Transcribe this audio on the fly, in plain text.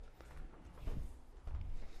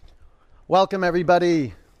Welcome,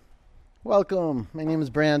 everybody. Welcome. My name is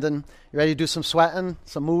Brandon. You ready to do some sweating,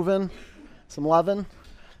 some moving, some loving?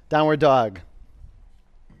 Downward dog.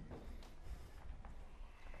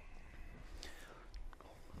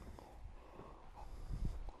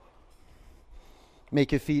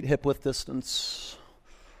 Make your feet hip-width distance.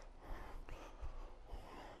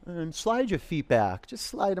 And slide your feet back. Just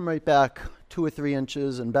slide them right back 2 or 3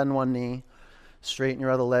 inches and bend one knee. Straighten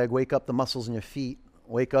your other leg. Wake up the muscles in your feet.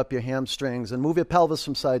 Wake up your hamstrings and move your pelvis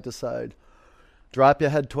from side to side. Drop your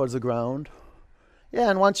head towards the ground. Yeah,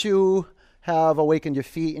 and once you have awakened your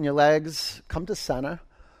feet and your legs, come to center.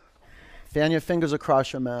 Fan your fingers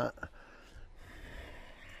across your mat.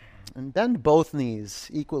 And bend both knees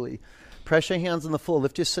equally. Press your hands on the floor.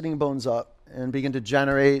 Lift your sitting bones up and begin to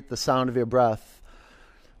generate the sound of your breath.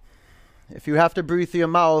 If you have to breathe through your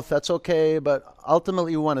mouth, that's okay, but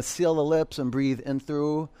ultimately you want to seal the lips and breathe in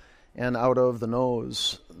through and out of the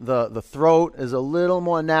nose. The throat is a little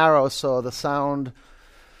more narrow, so the sound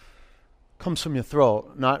comes from your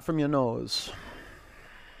throat, not from your nose.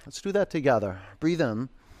 Let's do that together. Breathe in.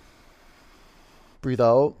 Breathe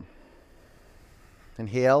out.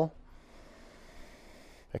 Inhale.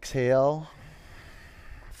 Exhale.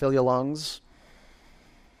 Fill your lungs.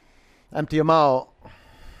 Empty them out.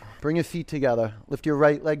 Bring your feet together. Lift your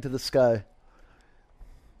right leg to the sky.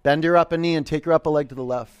 Bend your upper knee and take your upper leg to the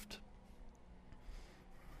left.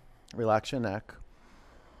 Relax your neck.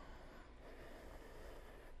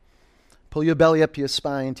 Pull your belly up to your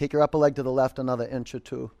spine. Take your upper leg to the left another inch or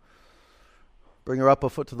two. Bring your upper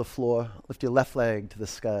foot to the floor. Lift your left leg to the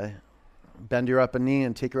sky. Bend your upper knee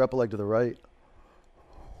and take your upper leg to the right.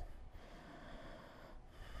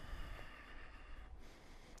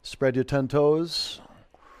 Spread your 10 toes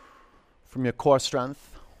from your core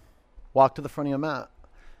strength. Walk to the front of your mat.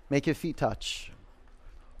 Make your feet touch.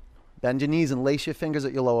 Bend your knees and lace your fingers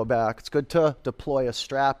at your lower back. It's good to deploy a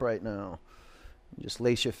strap right now. Just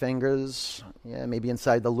lace your fingers. Yeah, maybe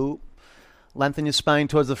inside the loop. Lengthen your spine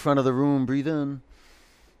towards the front of the room. Breathe in.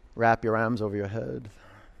 Wrap your arms over your head.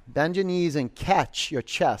 Bend your knees and catch your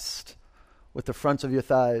chest with the fronts of your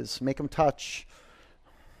thighs. Make them touch.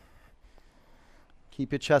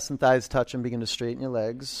 Keep your chest and thighs touch and begin to straighten your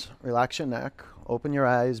legs. Relax your neck. Open your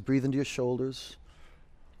eyes. Breathe into your shoulders.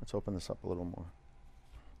 Let's open this up a little more.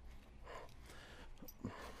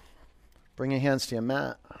 Bring your hands to your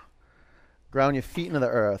mat. Ground your feet into the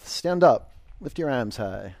earth. Stand up. Lift your arms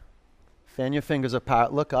high. Fan your fingers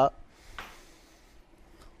apart. Look up.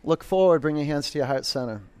 Look forward. Bring your hands to your heart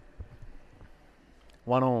center.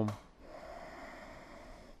 One Om.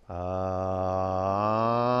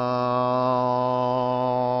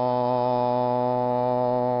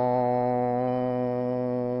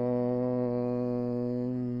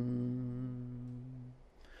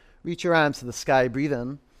 Reach your arms to the sky. Breathe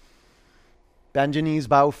in. Bend your knees.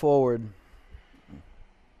 Bow forward.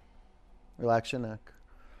 Relax your neck.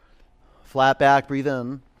 Flat back. Breathe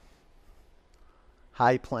in.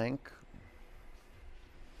 High plank.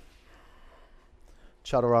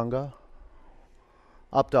 Chaturanga.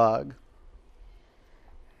 Up dog.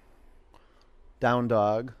 Down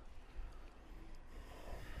dog.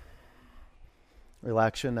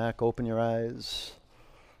 Relax your neck. Open your eyes.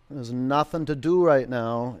 There's nothing to do right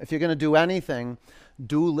now. If you're going to do anything,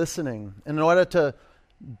 do listening. And in order to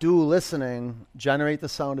do listening, generate the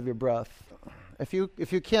sound of your breath. If you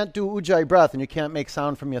can't do Ujjayi breath and you can't make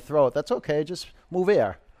sound from your throat, that's okay. Just move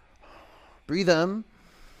air. Breathe in.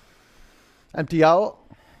 Empty out.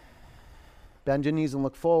 Bend your knees and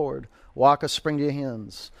look forward. Walk a spring to your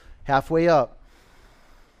hands. Halfway up.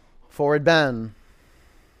 Forward bend.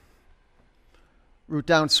 Root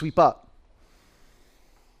down, sweep up.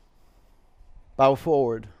 Bow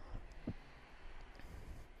forward.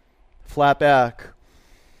 Flat back.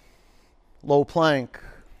 Low plank.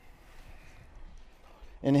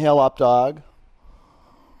 Inhale, up dog.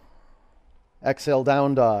 Exhale,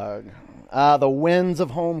 down dog. The winds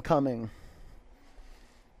of homecoming.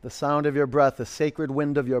 The sound of your breath, the sacred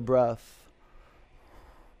wind of your breath.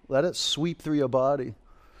 Let it sweep through your body.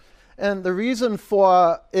 And the reason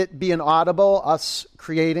for it being audible, us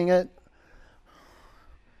creating it,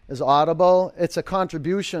 is audible. It's a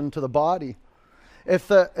contribution to the body. If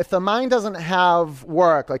the mind doesn't have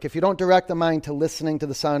work, like if you don't direct the mind to listening to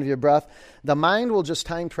the sound of your breath, the mind will just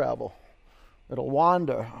time travel. It'll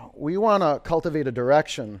wander. We want to cultivate a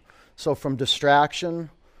direction. So from distraction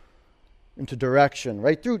into direction,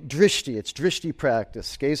 right through drishti. It's drishti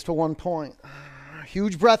practice. Gaze to one point.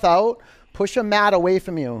 Huge breath out. Push a mat away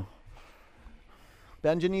from you.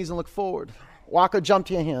 Bend your knees and look forward. Walk or jump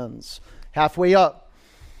to your hands. Halfway up.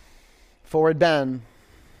 Forward bend.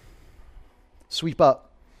 Sweep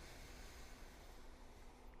up.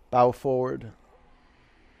 Bow forward.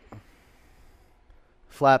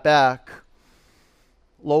 Flat back.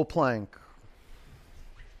 Low plank.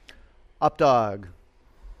 Up dog.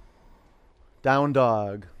 Down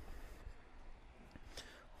dog.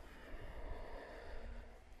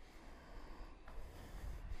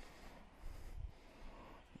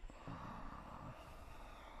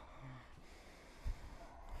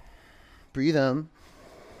 Breathe in.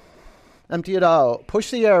 Empty it out.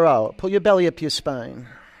 Push the air out. Pull your belly up to your spine.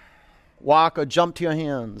 Walk or jump to your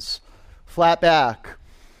hands. Flat back.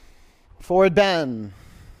 Forward bend.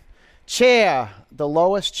 Chair. The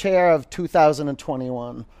lowest chair of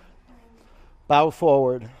 2021. Bow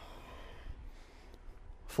forward.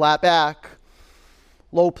 Flat back.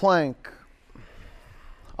 Low plank.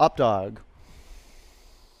 Up dog.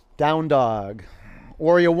 Down dog.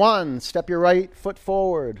 Warrior one. Step your right foot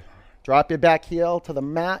forward. Drop your back heel to the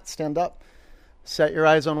mat. Stand up. Set your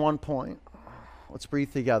eyes on one point. Let's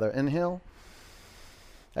breathe together. Inhale.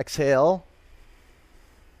 Exhale.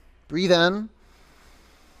 Breathe in.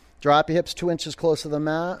 Drop your hips 2 inches close to the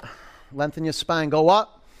mat. Lengthen your spine. Go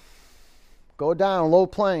up. Go down. Low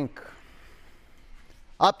plank.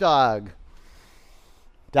 Up dog.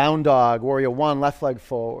 Down dog. Warrior one. Left leg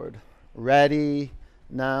forward. Ready.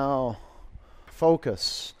 Now.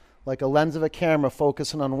 Focus. Like a lens of a camera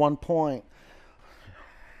focusing on one point.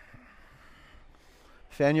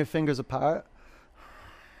 Fan your fingers apart.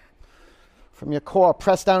 From your core,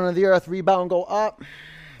 press down into the earth, rebound, go up.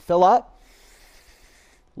 Fill up.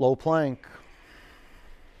 Low plank.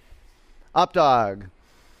 Up dog.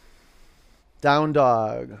 Down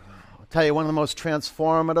dog. I'll tell you, one of the most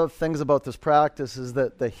transformative things about this practice is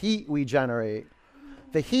that the heat we generate.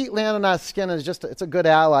 The heat landing on our skin is it's a good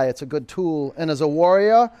ally, it's a good tool. And as a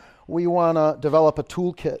warrior, we want to develop a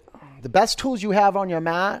toolkit. The best tools you have on your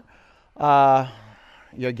mat are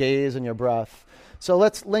your gaze and your breath. So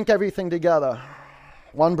let's link everything together.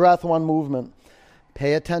 One breath, one movement.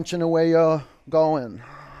 Pay attention to where you're going.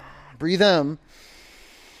 Breathe in.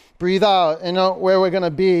 Breathe out. You know where we're going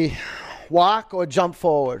to be. Walk or jump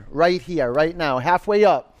forward. Right here, right now. Halfway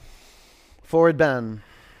up. Forward bend.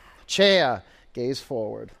 Chair. Gaze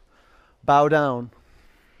forward. Bow down.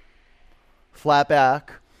 Flat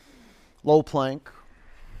back. Low plank.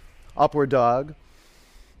 Upward dog.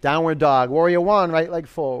 Downward dog. Warrior one, right leg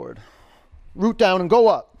forward. Root down and go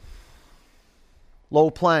up. Low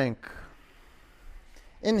plank.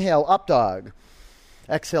 Inhale, up dog.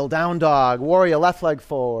 Exhale, down dog. Warrior, left leg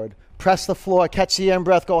forward. Press the floor, catch the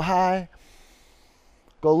in-breath, go high.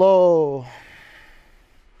 Go low.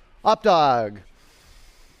 Up dog.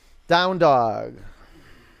 Down dog.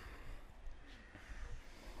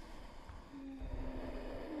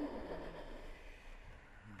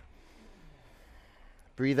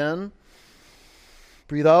 Breathe in.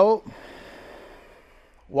 Breathe out.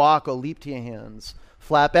 Walk or leap to your hands.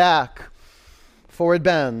 Flat back. Forward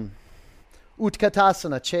bend.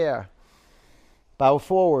 Utkatasana, chair. Bow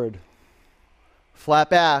forward. Flat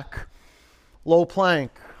back. Low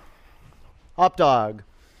plank. Up dog.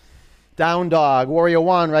 Down dog. Warrior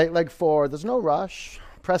one, right leg forward. There's no rush.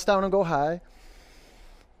 Press down and go high.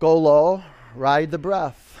 Go low. Ride the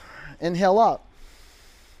breath. Inhale up.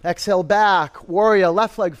 Exhale back. Warrior,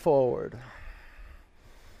 left leg forward.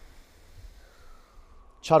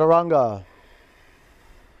 Chaturanga.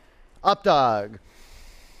 Up dog.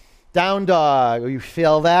 Down dog. You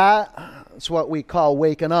feel that? It's what we call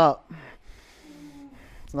waking up.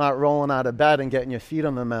 It's not rolling out of bed and getting your feet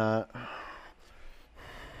on the mat.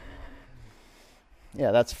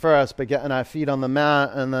 Yeah, that's first, but getting our feet on the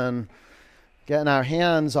mat and then getting our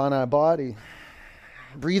hands on our body.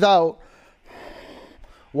 Breathe out.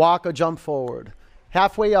 Walk or jump forward.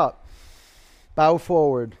 Halfway up. Bow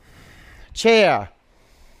forward. Chair.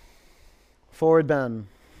 Forward bend.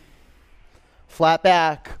 Flat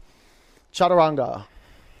back. Chaturanga.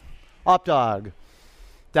 Up dog.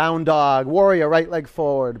 Down dog. Warrior, right leg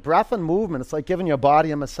forward. Breath and movement. It's like giving your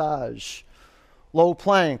body a massage. Low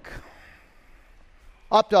plank.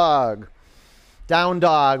 Up dog. Down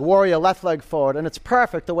dog. Warrior, left leg forward. And it's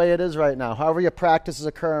perfect the way it is right now, however your practice is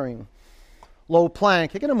occurring. Low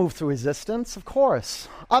plank. You're going to move through resistance, of course.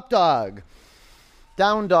 Up dog.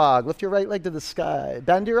 Down dog. Lift your right leg to the sky.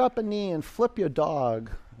 Bend your upper knee and flip your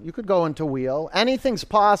dog. You could go into wheel. Anything's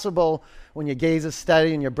possible when your gaze is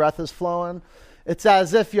steady and your breath is flowing. It's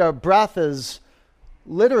as if your breath is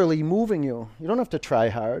literally moving you. You don't have to try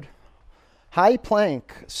hard. High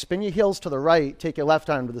plank. Spin your heels to the right. Take your left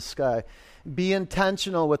arm to the sky. Be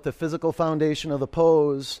intentional with the physical foundation of the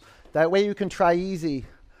pose. That way you can try easy.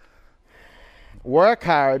 Work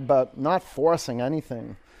hard, but not forcing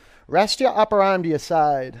anything. Rest your upper arm to your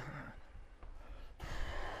side.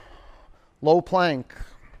 Low plank.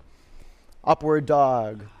 Upward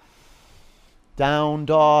dog. Down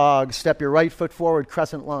dog. Step your right foot forward,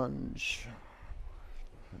 crescent lunge.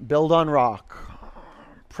 Build on rock.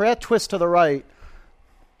 Prayer twist to the right.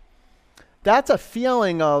 That's a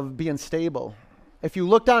feeling of being stable. If you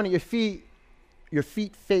look down at your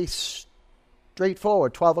feet face straight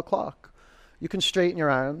forward, 12 o'clock. You can straighten your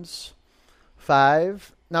arms.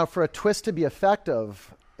 5. Now for a twist to be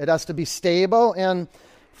effective, it has to be stable and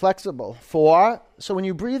flexible. 4. So when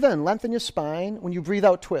you breathe in, lengthen your spine. When you breathe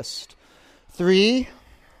out, twist. 3.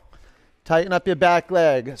 Tighten up your back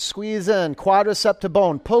leg. Squeeze in, quadricep to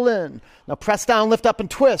bone. Pull in. Now press down, lift up, and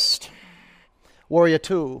twist. Warrior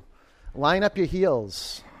 2. Line up your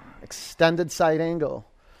heels. Extended side angle.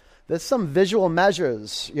 There's some visual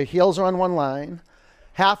measures. Your heels are on one line.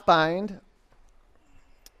 Half bind.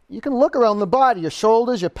 You can look around the body, your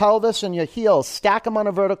shoulders, your pelvis, and your heels. Stack them on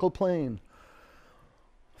a vertical plane.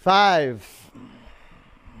 5.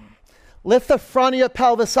 Lift the front of your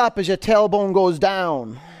pelvis up as your tailbone goes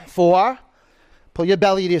down. 4. Pull your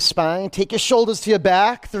belly to your spine. Take your shoulders to your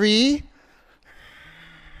back. 3.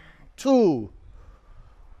 2.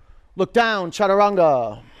 Look down,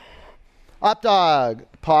 chaturanga. Up dog.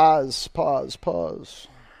 Pause, pause, pause.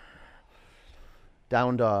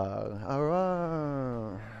 Down dog. All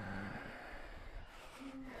right.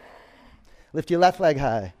 Lift your left leg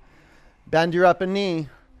high. Bend your upper knee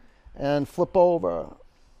and flip over.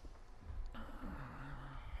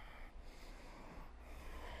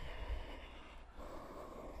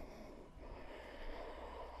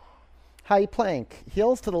 High plank.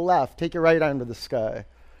 Heels to the left. Take your right arm to the sky.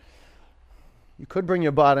 You could bring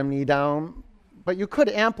your bottom knee down, but you could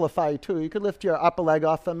amplify too. You could lift your upper leg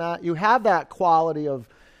off the mat. You have that quality of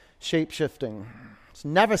shape-shifting. It's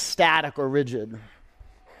never static or rigid.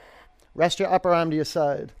 Rest your upper arm to your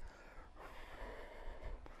side.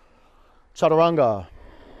 Chaturanga.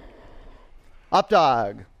 Up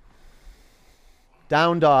dog.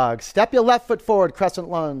 Down dog. Step your left foot forward, crescent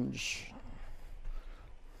lunge.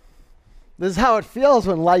 This is how it feels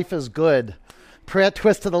when life is good. Prayer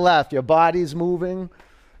twist to the left. Your body's moving.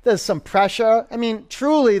 There's some pressure. I mean,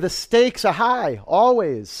 truly, the stakes are high,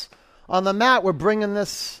 always. On the mat, we're bringing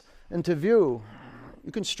this into view.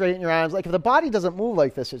 You can straighten your arms. Like if the body doesn't move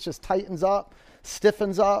like this, it just tightens up,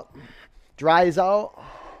 stiffens up, dries out.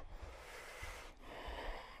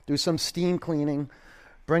 Do some steam cleaning.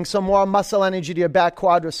 Bring some more muscle energy to your back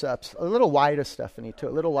quadriceps. A little wider, Stephanie, too. A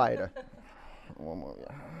little wider. One more,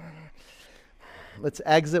 yeah. Let's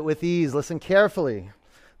exit with ease. Listen carefully.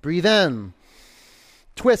 Breathe in.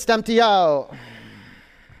 Twist, empty out.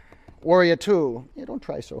 Warrior 2. Yeah, don't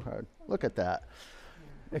try so hard. Look at that.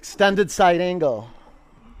 Extended side angle.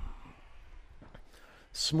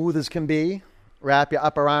 Smooth as can be. Wrap your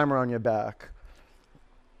upper arm around your back.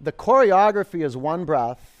 The choreography is one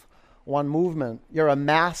breath, one movement. You're a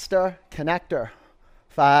master connector.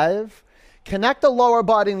 5. Connect the lower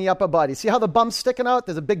body and the upper body. See how the bum's sticking out?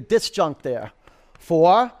 There's a big disjunct there.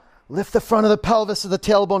 4. Lift the front of the pelvis so the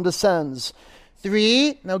tailbone descends.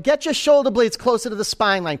 3. Now get your shoulder blades closer to the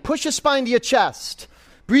spine line. Push your spine to your chest.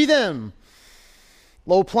 Breathe in.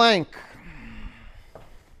 Low plank.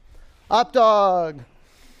 Up dog.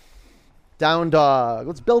 Down dog.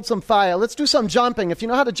 Let's build some fire. Let's do some jumping. If you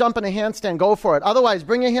know how to jump in a handstand, go for it. Otherwise,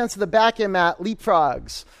 bring your hands to the back of your mat.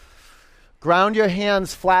 Leapfrogs. Ground your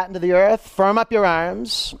hands flat into the earth. Firm up your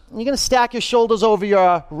arms. You're going to stack your shoulders over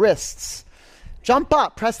your wrists. Jump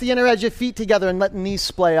up. Press the inner edge of your feet together and let the knees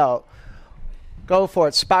splay out. Go for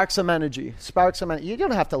it. Spark some energy. Spark some energy. You don't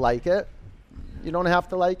have to like it. You don't have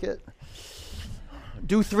to like it.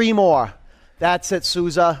 Do 3 more. That's it,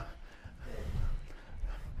 Souza.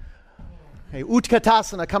 Hey,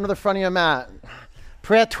 Utkatasana, come to the front of your mat.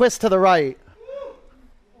 Prayer twist to the right.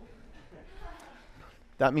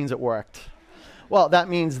 That means it worked. Well, that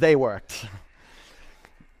means they worked.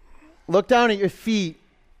 Look down at your feet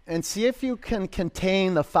and see if you can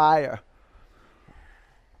contain the fire.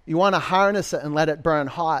 You want to harness it and let it burn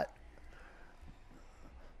hot.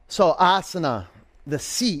 So asana, the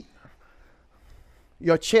seat.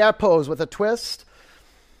 Your chair pose with a twist.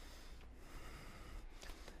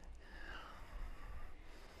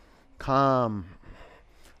 Calm.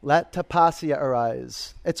 Let tapasya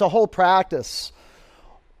arise. It's a whole practice.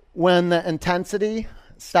 When the intensity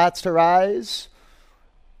starts to rise,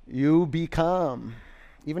 you be calm,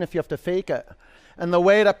 even if you have to fake it. And the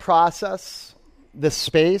way to process this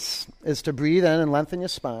space is to breathe in and lengthen your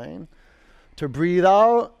spine, to breathe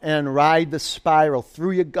out and ride the spiral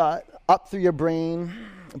through your gut, up through your brain,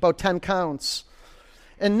 about 10 counts.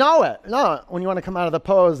 And know it. When you want to come out of the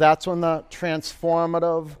pose, that's when the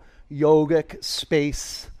transformative yogic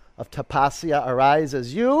space of tapasya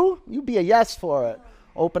arises. You be a yes for it.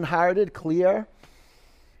 Open-hearted, clear,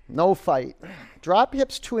 no fight. Drop your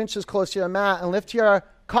hips 2 inches close to your mat and lift your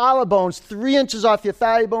collarbones 3 inches off your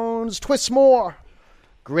thigh bones. Twist more.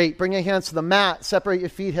 Great. Bring your hands to the mat. Separate your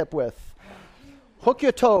feet hip width. Hook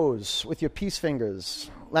your toes with your peace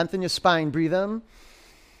fingers. Lengthen your spine. Breathe in.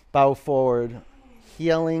 Bow forward.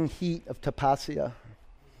 Healing heat of tapasya.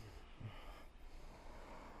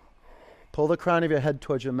 Pull the crown of your head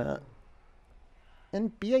towards your mat.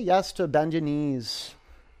 And be a yes to bend your knees.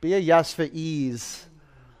 Be a yes for ease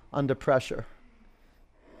under pressure.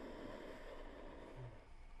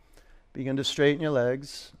 Begin to straighten your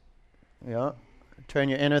legs. Yeah. Turn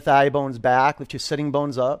your inner thigh bones back. Lift your sitting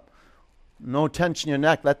bones up. No tension in your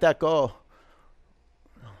neck. Let that go.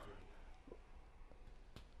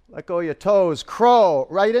 Let go of your toes. Crow.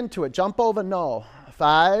 Right into it. Jump over. No.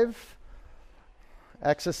 5.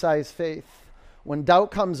 Exercise faith. When doubt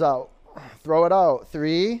comes out, throw it out.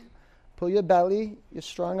 3. Pull your belly. You're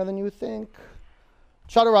stronger than you think.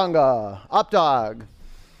 Chaturanga. Up dog.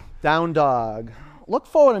 Down dog. Look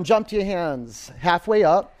forward and jump to your hands. Halfway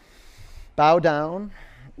up. Bow down.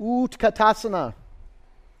 Utkatasana.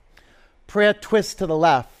 Prayer twist to the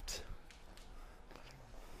left.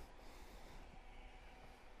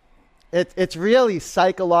 It's really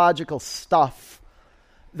psychological stuff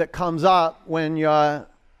that comes up when you're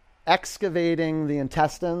excavating the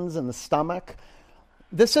intestines and the stomach.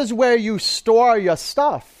 This is where you store your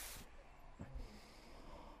stuff.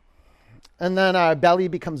 And then our belly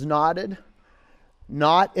becomes knotted,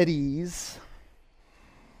 not at ease.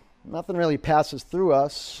 Nothing really passes through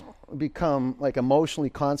us. We become like emotionally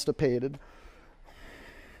constipated.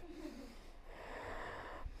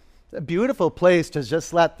 It's a beautiful place to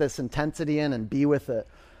just let this intensity in and be with it.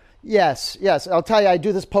 Yes. I'll tell you, I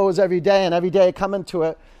do this pose every day, and every day I come into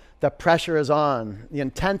it, the pressure is on. The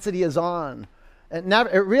intensity is on. It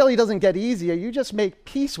really doesn't get easier. You just make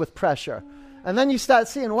peace with pressure. And then you start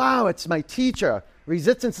seeing, wow, it's my teacher.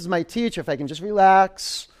 Resistance is my teacher. If I can just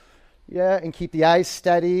relax, and keep the eyes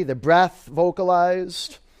steady, the breath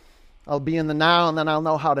vocalized, I'll be in the now, and then I'll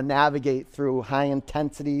know how to navigate through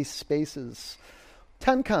high-intensity spaces.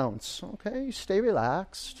 10 counts. Okay, stay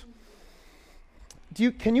relaxed.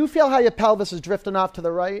 Can you feel how your pelvis is drifting off to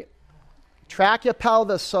the right? Track your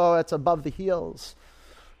pelvis so it's above the heels.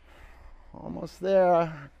 Almost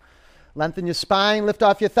there. Lengthen your spine, lift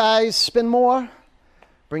off your thighs, spin more.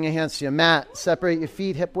 Bring your hands to your mat. Separate your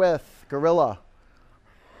feet hip width. Gorilla.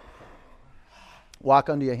 Walk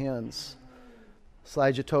under your hands.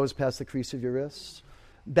 Slide your toes past the crease of your wrists.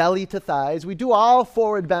 Belly to thighs. We do all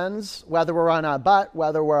forward bends, whether we're on our butt,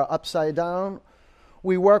 whether we're upside down.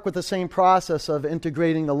 We work with the same process of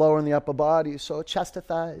integrating the lower and the upper body. So chest to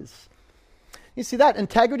thighs. You see that?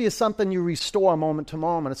 Integrity is something you restore moment to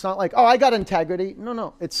moment. It's not like, oh, I got integrity.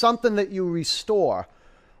 No. It's something that you restore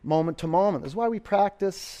moment to moment. That's why we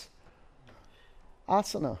practice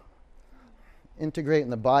asana. Integrating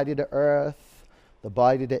the body to earth, the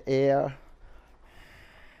body to air.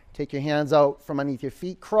 Take your hands out from underneath your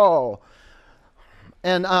feet. Crow.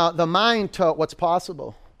 And the mind to what's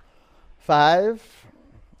possible. 5.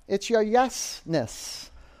 It's your yes-ness.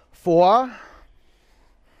 4.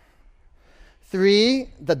 3,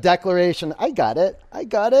 the declaration, I got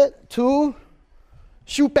it. 2,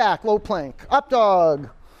 shoot back, low plank. Up dog,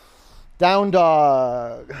 down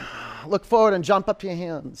dog. Look forward and jump up to your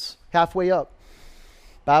hands. Halfway up.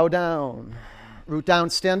 Bow down. Root down,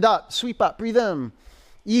 stand up, sweep up, breathe in.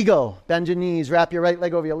 Eagle, bend your knees, wrap your right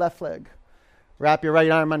leg over your left leg. Wrap your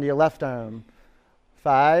right arm under your left arm.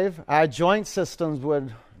 5, our joint systems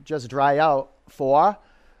would just dry out. 4,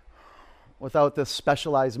 without this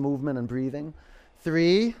specialized movement and breathing.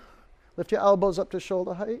 3, lift your elbows up to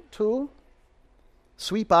shoulder height. 2,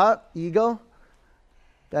 sweep up, eagle.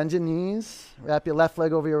 Bend your knees, wrap your left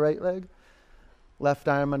leg over your right leg. Left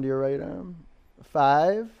arm under your right arm.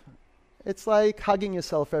 5, it's like hugging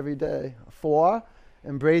yourself every day. 4,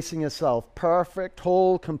 embracing yourself. Perfect,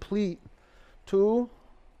 whole, complete. 2,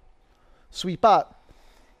 sweep up,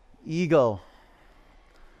 eagle.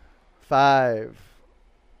 5,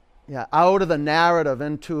 out of the narrative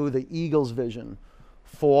into the eagle's vision.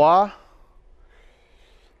 4,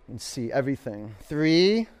 and see everything.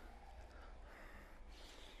 3,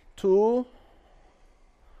 2,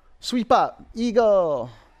 sweep up, eagle.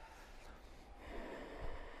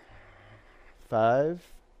 5,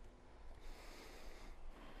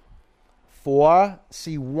 4,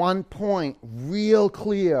 see one point real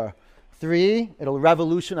clear. 3, it'll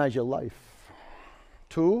revolutionize your life.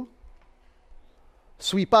 2,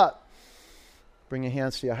 sweep up, Bring your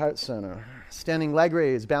hands to your heart center. Standing leg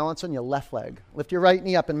raise, balance on your left leg. Lift your right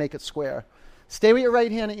knee up and make it square. Stay with your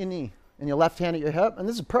right hand at your knee and your left hand at your hip. And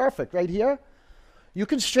this is perfect right here. You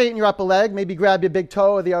can straighten your upper leg. Maybe grab your big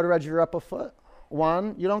toe or the outer edge of your upper foot.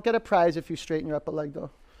 1. You don't get a prize if you straighten your upper leg though.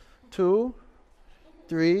 2,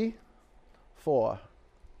 3, 4.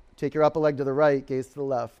 Take your upper leg to the right, gaze to the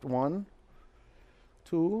left. 1,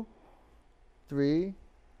 2, 3,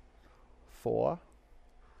 4.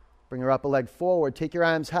 Bring your upper leg forward. Take your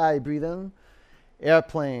arms high. Breathe in.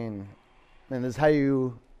 Airplane. And this is how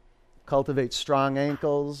you cultivate strong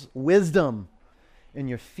ankles. Wisdom in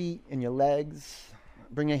your feet and your legs.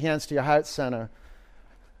 Bring your hands to your heart center.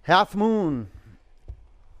 Half moon.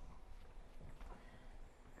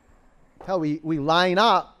 Hell, we line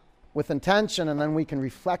up with intention, and then we can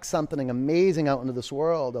reflect something amazing out into this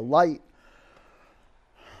world, a light.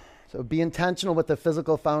 So be intentional with the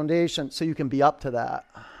physical foundation so you can be up to that.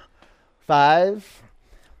 5,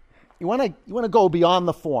 you want to go beyond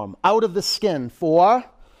the form, out of the skin. 4,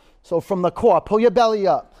 so from the core, pull your belly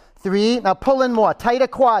up. 3, now pull in more, tighter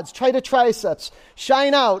quads, tighter triceps.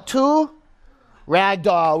 Shine out. 2,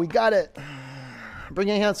 ragdoll, we got it. Bring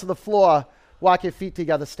your hands to the floor, walk your feet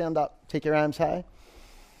together, stand up, take your arms high.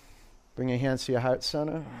 Bring your hands to your heart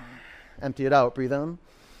center. Empty it out, breathe in.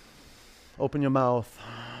 Open your mouth.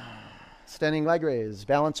 Standing leg raise,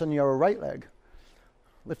 balance on your right leg.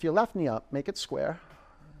 Lift your left knee up, make it square.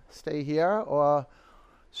 Stay here or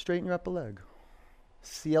straighten your upper leg.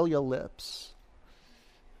 Seal your lips.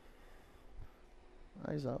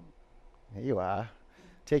 Eyes up. Here you are.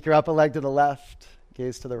 Take your upper leg to the left,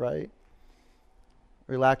 gaze to the right.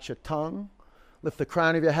 Relax your tongue. Lift the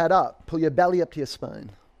crown of your head up. Pull your belly up to your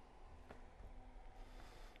spine.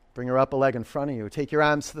 Bring your upper leg in front of you. Take your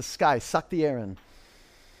arms to the sky. Suck the air in.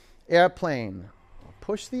 Airplane.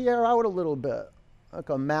 Push the air out a little bit. Like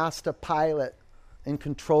a master pilot, and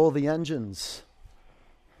control the engines.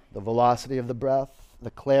 The velocity of the breath, the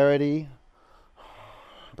clarity.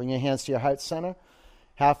 Bring your hands to your heart center.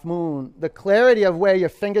 Half moon. The clarity of where your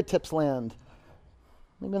fingertips land.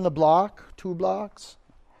 Maybe in the block, 2 blocks.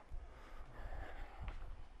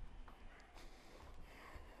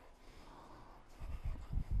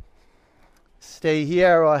 Stay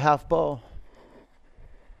here or half bow.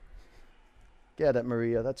 Get it,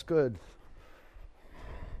 Maria. That's good.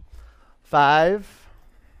 5.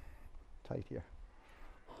 Tight here.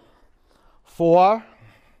 4.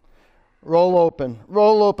 Roll open.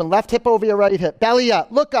 Roll open. Left hip over your right hip. Belly up.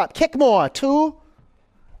 Look up. Kick more. 2.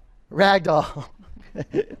 Ragdoll.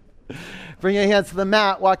 Bring your hands to the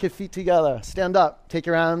mat. Walk your feet together. Stand up. Take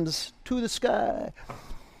your arms to the sky.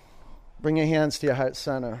 Bring your hands to your heart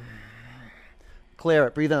center. Clear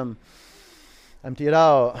it. Breathe in. Empty it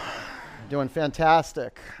out. Doing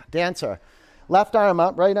fantastic. Dancer. Left arm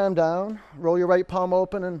up, right arm down. Roll your right palm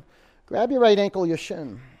open and grab your right ankle, your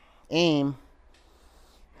shin. Aim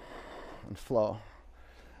and flow.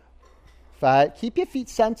 5, keep your feet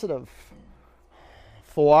sensitive.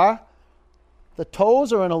 4, the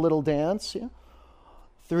toes are in a little dance. Yeah.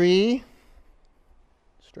 3,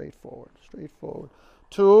 straight forward, straight forward.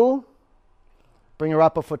 2, bring your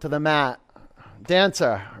upper foot to the mat.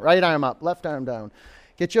 Dancer, right arm up, left arm down.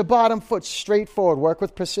 Get your bottom foot straight forward. Work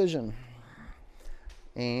with precision.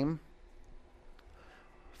 Aim.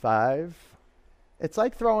 5. It's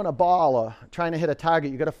like throwing a ball or trying to hit a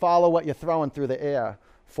target. You got to follow what you're throwing through the air.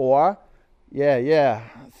 4. Yeah.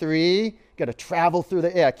 3. Got to travel through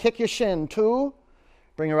the air. Kick your shin. 2.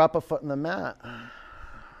 Bring your upper foot in the mat.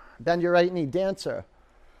 Bend your right knee. Dancer.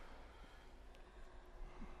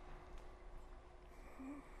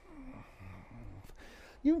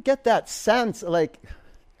 You get that sense like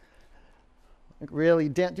really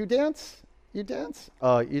dance. Do you dance? You dance?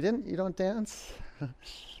 Oh, you didn't? You don't dance?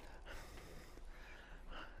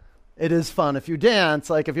 It is fun. If you dance,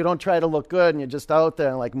 like if you don't try to look good and you're just out there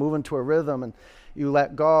and like moving to a rhythm and you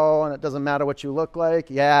let go and it doesn't matter what you look like,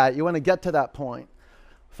 yeah, you want to get to that point.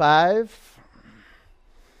 5,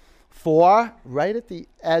 4, right at the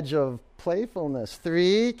edge of playfulness.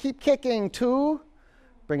 3, keep kicking. 2,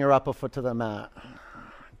 bring your upper foot to the mat.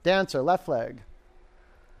 Dancer, left leg.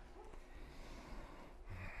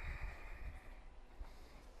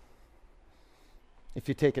 If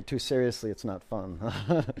you take it too seriously, it's not fun.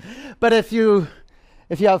 But if you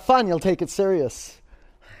have fun, you'll take it serious.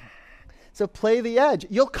 So play the edge.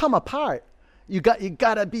 You'll come apart. You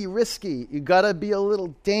gotta be risky. You gotta be a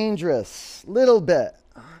little dangerous. Little bit.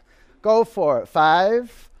 Go for it.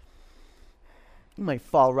 5. You might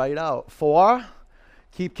fall right out. 4.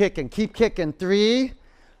 Keep kicking. Keep kicking. 3,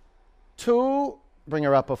 2. Bring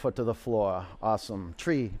your upper foot to the floor. Awesome.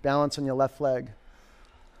 Tree. Balance on your left leg.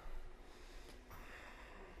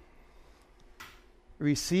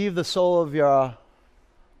 Receive the sole of your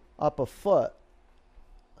upper foot.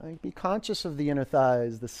 Be conscious of the inner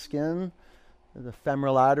thighs, the skin, the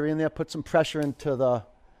femoral artery in there. Put some pressure into the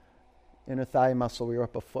inner thigh muscle of your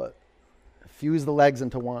upper foot. Fuse the legs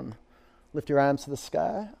into one. Lift your arms to the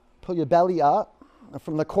sky. Pull your belly up. And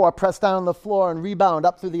from the core, press down on the floor and rebound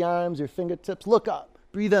up through the arms, your fingertips. Look up.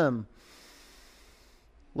 Breathe in.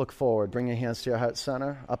 Look forward. Bring your hands to your heart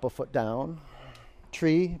center. Upper foot down.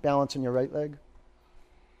 Tree. Balance on your right leg.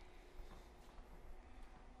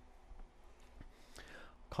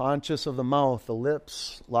 Conscious of the mouth, the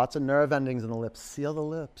lips. Lots of nerve endings in the lips. Seal the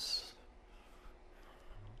lips.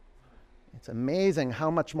 It's amazing how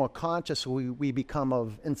much more conscious we become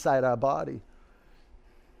of inside our body.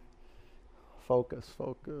 Focus,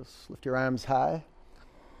 focus. Lift your arms high.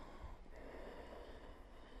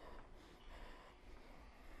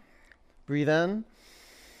 Breathe in.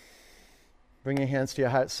 Bring your hands to your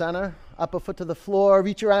heart center. Upper foot to the floor.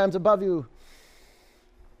 Reach your arms above you.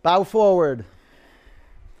 Bow forward.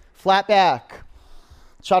 Flat back.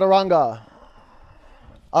 Chaturanga.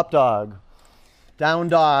 Up dog. Down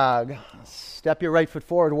dog. Step your right foot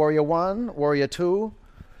forward. Warrior one. Warrior two.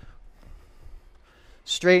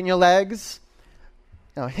 Straighten your legs.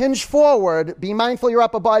 Now hinge forward. Be mindful your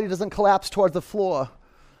upper body doesn't collapse towards the floor.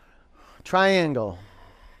 Triangle.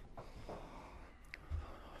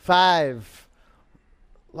 5.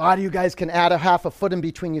 A lot of you guys can add a half a foot in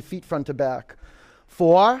between your feet front to back.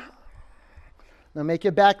 4. Now make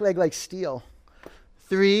your back leg like steel.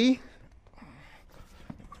 3.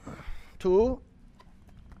 2.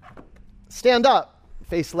 Stand up.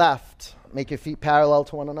 Face left. Make your feet parallel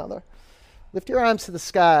to one another. Lift your arms to the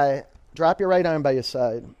sky. Drop your right arm by your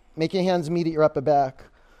side. Make your hands meet at your upper back.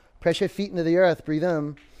 Press your feet into the earth. Breathe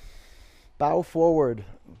in. Bow forward.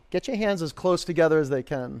 Get your hands as close together as they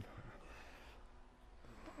can.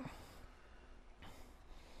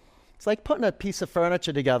 It's like putting a piece of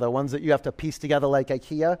furniture together, ones that you have to piece together like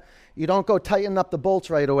IKEA. You don't go tighten up the bolts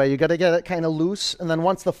right away. You got to get it kind of loose, and then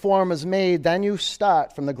once the form is made, then you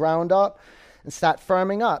start from the ground up and start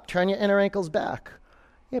firming up. Turn your inner ankles back.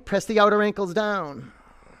 Yeah, press the outer ankles down.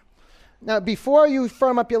 Now, before you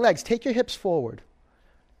firm up your legs, take your hips forward.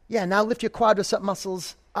 Yeah, now lift your quadricep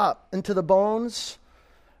muscles up into the bones.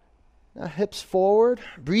 Now hips forward.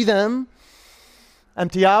 Breathe in.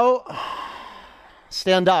 Empty out.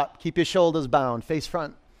 Stand up. Keep your shoulders bound. Face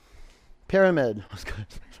front. Pyramid.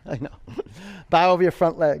 I know. Bow over your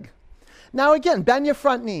front leg. Now again, bend your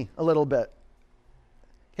front knee a little bit.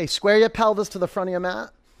 Okay, square your pelvis to the front of your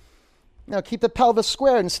mat. Now keep the pelvis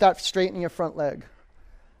squared and start straightening your front leg.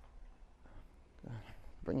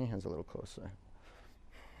 Bring your hands a little closer.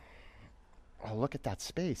 Oh, look at that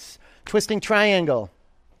space. Twisting triangle.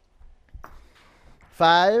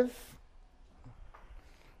 5.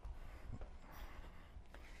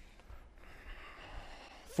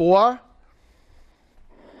 4.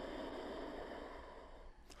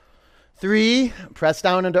 3. Press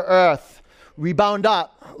down into earth. Rebound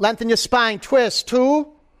up. Lengthen your spine. Twist. 2.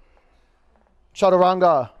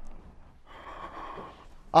 Chaturanga.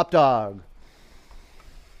 Up dog.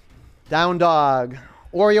 Down dog.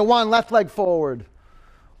 Warrior 1, left leg forward.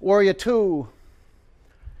 Warrior 2.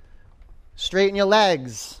 Straighten your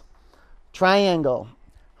legs. Triangle.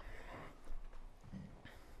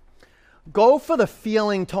 Go for the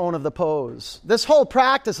feeling tone of the pose. This whole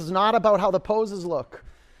practice is not about how the poses look.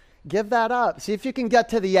 Give that up. See if you can get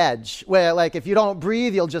to the edge where, like, if you don't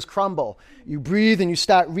breathe, you'll just crumble. You breathe and you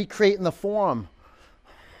start recreating the form.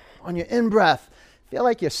 On your in-breath, feel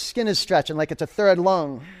like your skin is stretching, like it's a third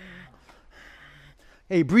lung.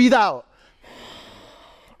 Hey, breathe out.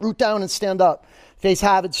 Root down and stand up. Face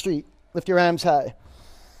Harvard Street. Lift your arms high.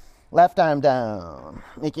 Left arm down.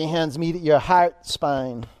 Make your hands meet at your heart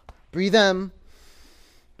spine. Breathe in.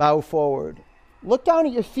 Bow forward. Look down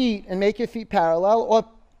at your feet and make your feet parallel or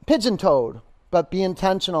pigeon-toed, but be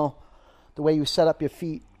intentional the way you set up your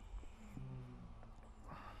feet.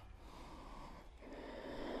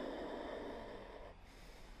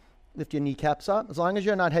 Lift your kneecaps up. As long as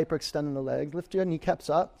you're not hyperextending the legs, lift your kneecaps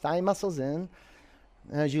up, thigh muscles in.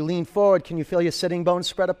 And as you lean forward, can you feel your sitting bones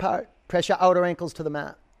spread apart? Press your outer ankles to the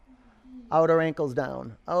mat. Outer ankles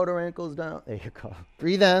down. Outer ankles down. There you go.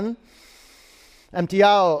 Breathe in. Empty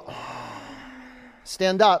out.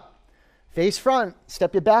 Stand up. Face front.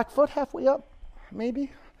 Step your back foot halfway up,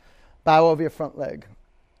 maybe. Bow over your front leg.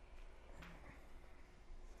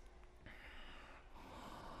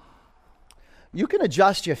 You can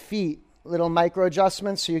adjust your feet, little micro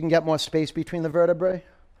adjustments, so you can get more space between the vertebrae.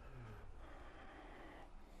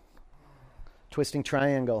 Twisting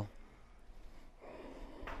triangle.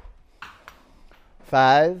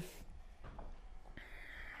 5.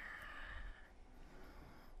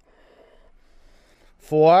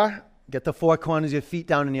 4, get the 4 corners of your feet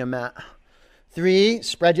down in your mat. 3,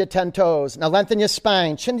 spread your 10 toes. Now lengthen your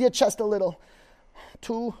spine. Chin to your chest a little.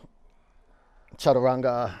 2,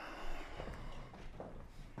 chaturanga.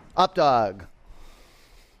 Up dog.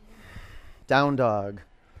 Down dog.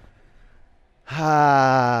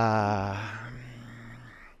 High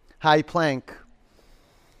plank.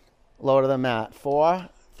 Lower to the mat. 4,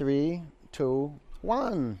 3, 2,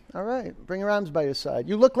 1. All right. Bring your arms by your side.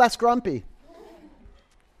 You look less grumpy.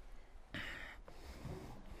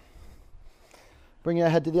 Bring your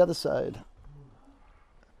head to the other side.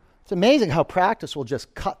 It's amazing how practice will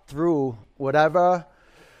just cut through whatever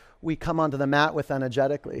we come onto the mat with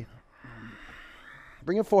energetically.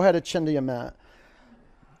 Bring your forehead and chin to your mat.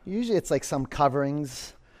 Usually it's like some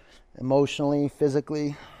coverings, emotionally,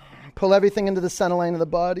 physically. Pull everything into the center line of the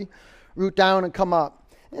body. Root down and come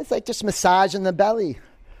up. And it's like just massaging the belly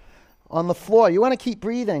on the floor. You want to keep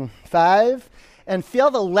breathing. 5. And feel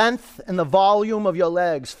the length and the volume of your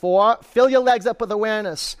legs. 4, fill your legs up with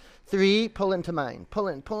awareness. 3, pull into mine. Pull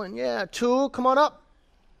in. Yeah. 2, come on up.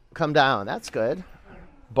 Come down. That's good.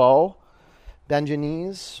 Bow. Bend your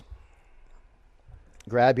knees.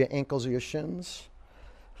 Grab your ankles or your shins.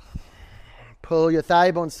 Pull your thigh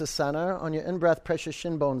bones to center. On your in-breath, press your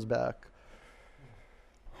shin bones back.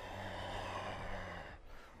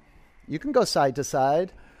 You can go side to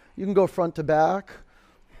side. You can go front to back.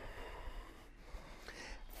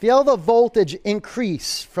 Feel the voltage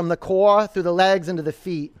increase from the core through the legs into the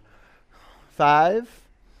feet. 5,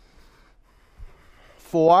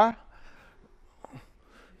 4,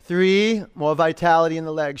 3, more vitality in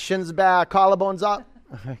the legs. Shins back, collarbones up.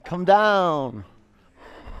 Come down.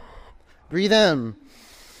 Breathe in.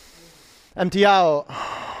 Empty out.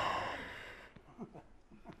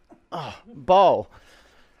 Bow.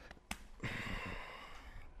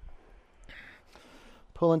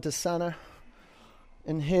 Pull into center.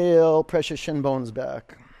 Inhale, press your shin bones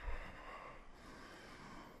back.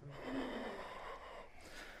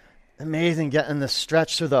 Amazing getting the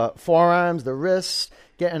stretch through the forearms, the wrists,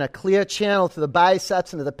 getting a clear channel through the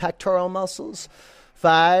biceps into the pectoral muscles.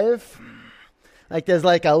 5, like there's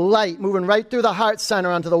like a light moving right through the heart center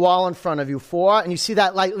onto the wall in front of you. 4, and you see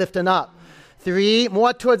that light lifting up. 3,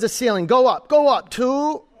 more towards the ceiling. Go up.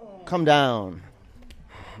 2, come down.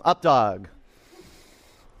 Up dog.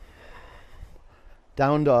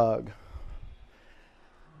 Down dog.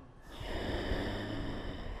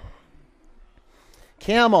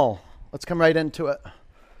 Camel. Let's come right into it.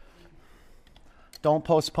 Don't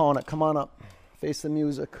postpone it. Come on up. Face the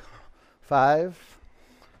music. 5.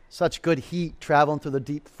 Such good heat traveling through the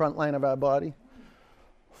deep front line of our body.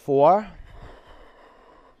 4.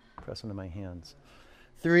 Press into my hands.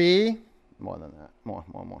 3. More than that.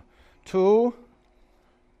 More. 2.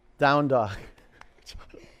 Down dog.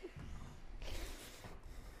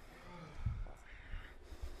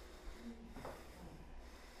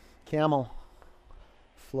 Camel.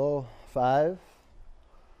 Flow. 5.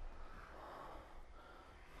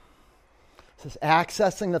 This is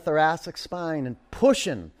accessing the thoracic spine and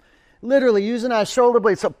pushing, literally using our shoulder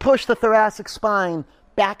blades to push the thoracic spine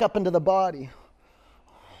back up into the body.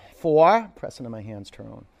 4, press into my hands, turn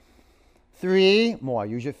on. 3, more,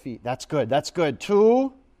 use your feet. That's good.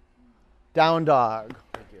 2, down dog.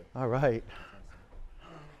 Thank you. All right.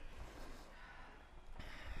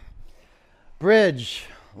 Bridge,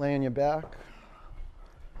 lay on your back.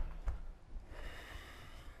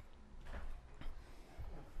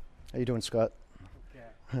 How you doing, Scott?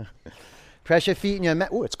 Yeah. Press your feet in your mat.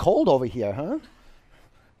 Oh, it's cold over here, huh?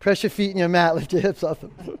 Press your feet in your mat. Lift your hips up.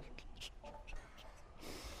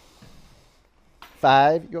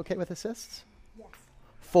 5. You okay with assists? Yes.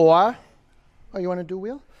 4. Oh, you want to do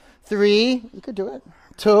wheel? 3. You could do it.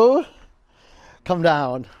 2. Come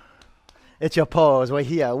down. It's your pose. We're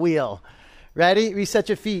here. Wheel. Ready? Reset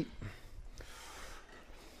your feet.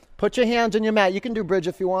 Put your hands on your mat. You can do bridge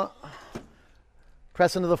if you want.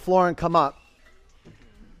 Press into the floor and come up.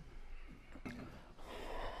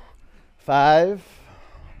 5,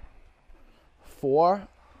 4,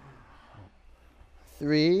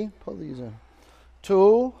 3, pull these in.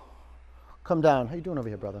 2, come down. How you doing over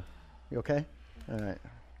here, brother? You okay? All right.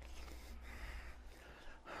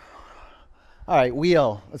 All right,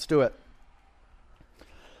 wheel. Let's do it.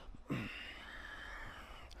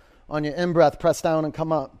 On your in-breath, press down and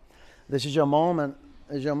come up. This is your moment.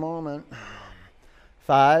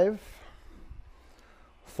 5,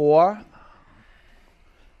 4,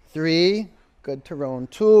 3, good to roll.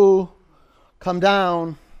 2, come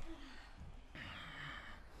down.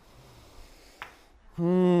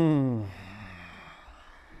 A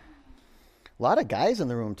lot of guys in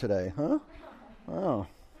the room today, huh? Oh.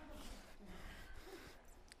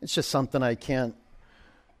 It's just something I can't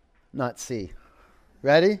not see.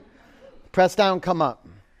 Ready? Press down, come up.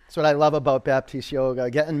 That's what I love about Baptiste Yoga,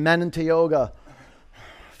 getting men into yoga.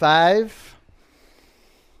 5,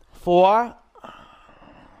 4,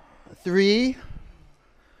 3,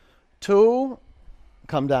 2,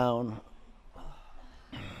 come down.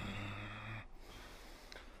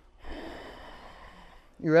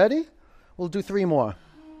 You ready? We'll do 3 more.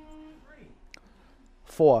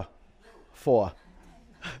 4.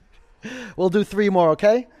 We'll do 3 more,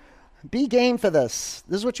 okay? Be game for this.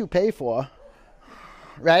 This is what you pay for.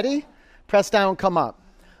 Ready? Press down, come up.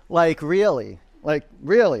 Like really. This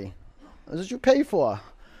is what you pay for.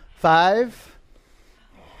 5,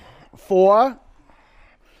 4,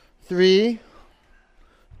 3,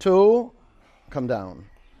 2, come down.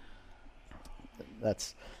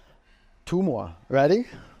 That's 2 more. Ready?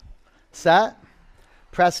 Set.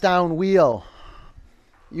 Press down, wheel.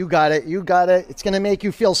 You got it. It's going to make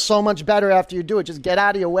you feel so much better after you do it. Just get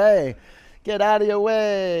out of your way.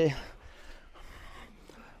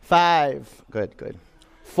 5. Good.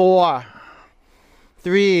 4,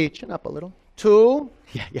 3. Chin up a little. 2.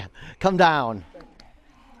 Yeah. Come down.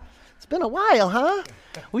 It's been a while, huh?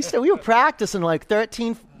 We were practicing like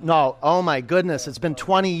 13. No, oh my goodness. It's been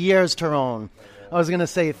 20 years, Tyrone. I was going to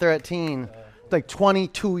say 13. Like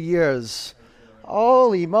 22 years.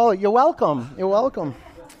 Holy moly. You're welcome.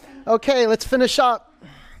 Okay, let's finish up.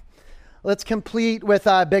 Let's complete with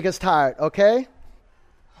our biggest heart, okay?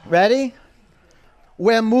 Ready?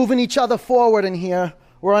 We're moving each other forward in here.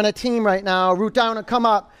 We're on a team right now. Root down and come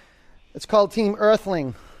up. It's called Team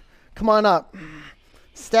Earthling. Come on up.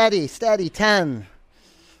 Steady. 10.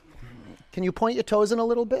 Can you point your toes in a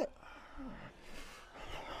little bit?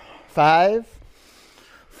 5,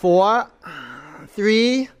 4,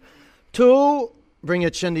 3, 2. Bring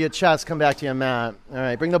your chin to your chest. Come back to your mat. All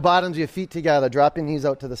right. Bring the bottoms of your feet together. Drop your knees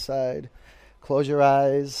out to the side. Close your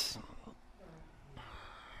eyes.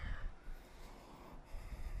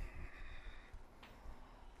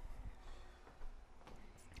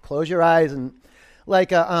 Close your eyes and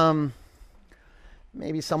like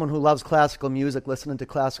maybe someone who loves classical music, listening to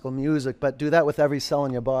classical music, but do that with every cell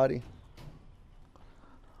in your body.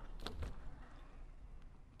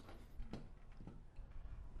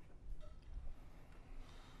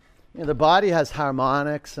 You know, the body has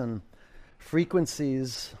harmonics and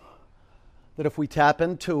frequencies that if we tap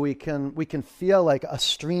into, we can feel like a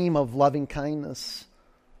stream of loving kindness,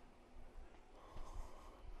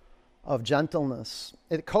 of gentleness.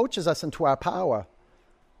 It coaches us into our power.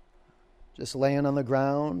 Just laying on the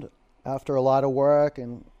ground after a lot of work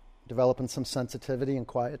and developing some sensitivity and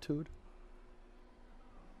quietude.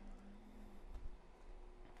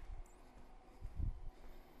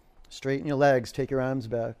 Straighten your legs, take your arms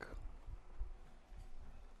back.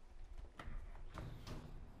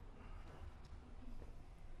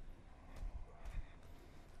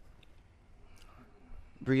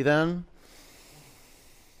 Breathe in.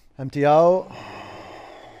 Empty out.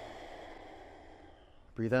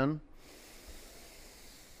 Breathe in.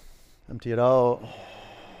 Empty it out.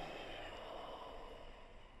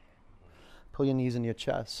 Pull your knees into your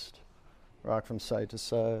chest. Rock from side to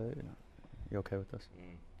side. You okay with this?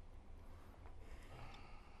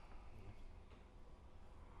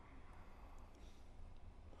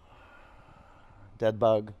 Dead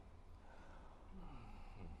bug.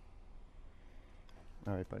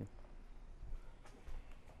 All right, buddy.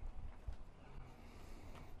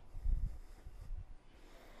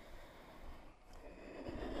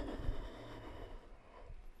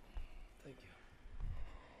 Thank you.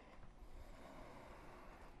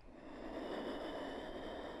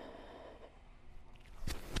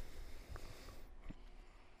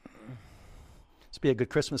 This would be a good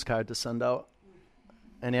Christmas card to send out.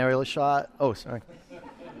 An aerial shot. Oh, sorry.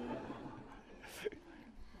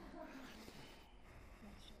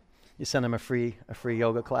 You send them a free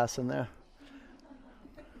yoga class in there.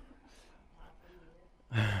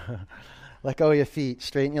 Let go of your feet.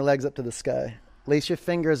 Straighten your legs up to the sky. Lace your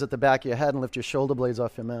fingers at the back of your head and lift your shoulder blades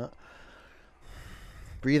off your mat.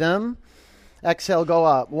 Breathe in. Exhale, go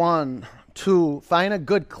up. 1, 2. Find a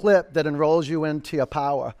good clip that enrolls you into your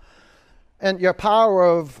power. And your power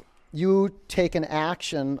of you taking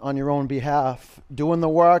action on your own behalf. Doing the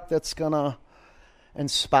work that's going to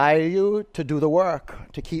inspire you to do the work,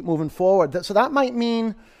 to keep moving forward. So that might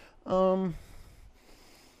mean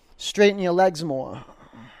straighten your legs more.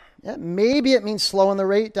 Yeah, maybe it means slowing the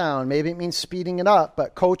rate down. Maybe it means speeding it up,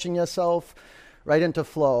 but coaching yourself right into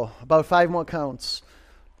flow. About 5 more counts.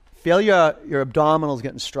 Feel your abdominals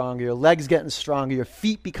getting stronger, your legs getting stronger, your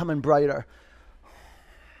feet becoming brighter.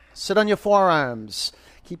 Sit on your forearms.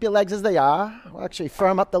 Keep your legs as they are. Well, actually,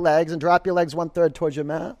 firm up the legs and drop your legs 1/3 towards your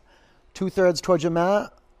mat. 2/3 towards your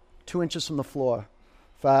mat. 2 inches from the floor.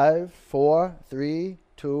 5, 4, 3,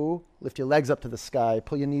 2. Lift your legs up to the sky.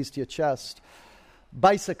 Pull your knees to your chest.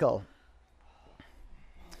 Bicycle.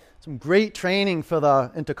 Some great training for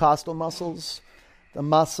the intercostal muscles,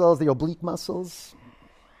 the oblique muscles,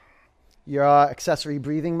 your accessory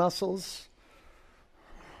breathing muscles.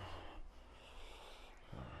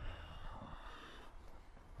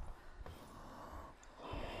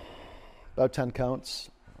 About 10 counts.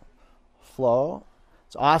 Flow.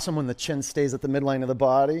 It's awesome when the chin stays at the midline of the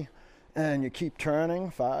body and you keep turning.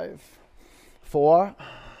 5, 4,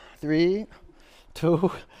 3,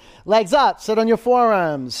 2. Legs up. Sit on your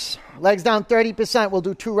forearms. Legs down 30%. We'll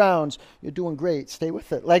do 2 rounds. You're doing great. Stay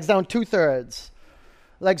with it. Legs down 2/3.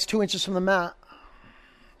 Legs 2 inches from the mat.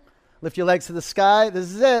 Lift your legs to the sky.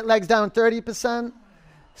 This is it. Legs down 30%,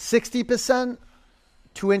 60%,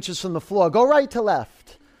 2 inches from the floor. Go right to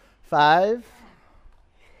left. 5,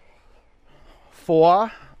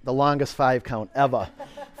 4, the longest 5 count ever.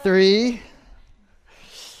 3,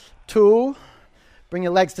 2, bring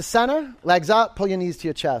your legs to center, legs up, pull your knees to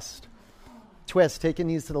your chest. Twist, take your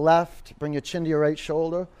knees to the left, bring your chin to your right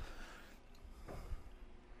shoulder.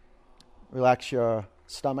 Relax your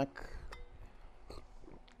stomach.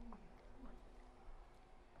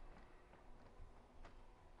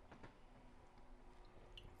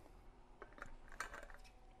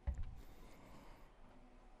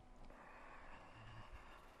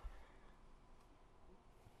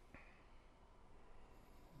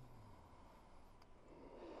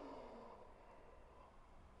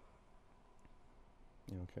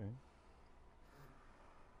 Okay.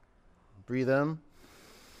 Breathe in.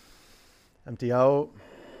 Empty out.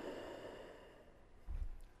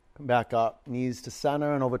 Come back up. Knees to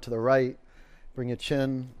center and over to the right. Bring your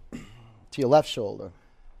chin to your left shoulder.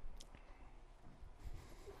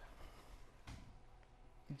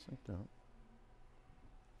 Just like that.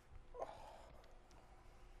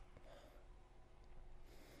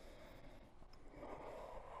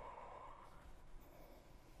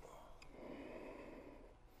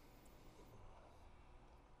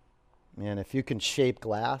 Man, if you can shape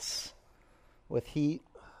glass with heat,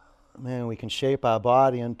 man, we can shape our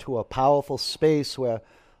body into a powerful space where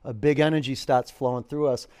a big energy starts flowing through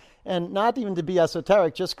us. And not even to be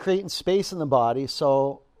esoteric, just creating space in the body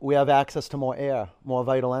so we have access to more air, more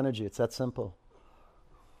vital energy. It's that simple.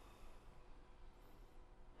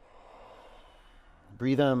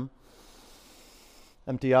 Breathe in.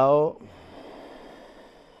 Empty out.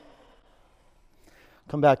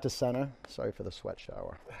 Come back to center. Sorry for the sweat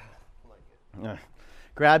shower.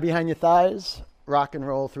 Grab behind your thighs, rock and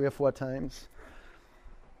roll 3 or 4 times.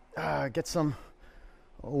 Get some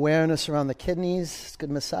awareness around the kidneys,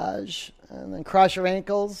 good massage, and then cross your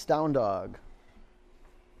ankles, down dog.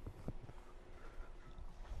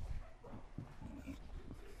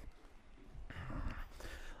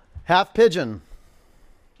 Half pigeon.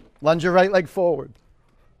 Lunge your right leg forward.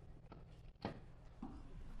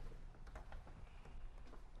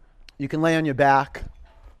 You can lay on your back.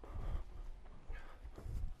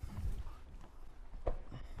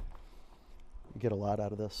 Get a lot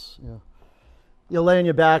out of this. Yeah. You'll lay on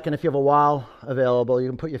your back, and if you have a wall available, you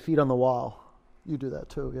can put your feet on the wall. You do that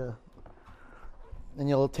too, yeah. And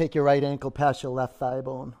you'll take your right ankle past your left thigh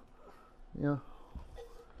bone. Yeah.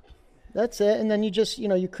 That's it. And then you just,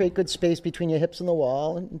 you create good space between your hips and the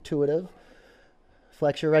wall, intuitive.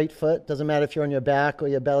 Flex your right foot. Doesn't matter if you're on your back or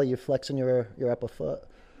your belly, you're flexing your upper foot.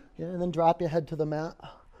 Yeah, and then drop your head to the mat.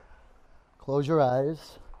 Close your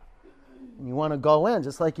eyes. And you want to go in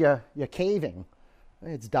just like you're caving.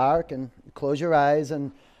 It's dark, and you close your eyes,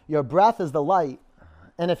 and your breath is the light.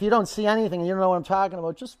 And if you don't see anything and you don't know what I'm talking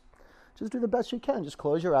about, just do the best you can. Just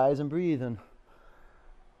close your eyes and breathe, and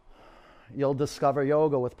you'll discover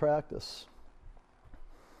yoga with practice.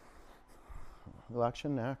 Relax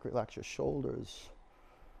your neck, relax your shoulders.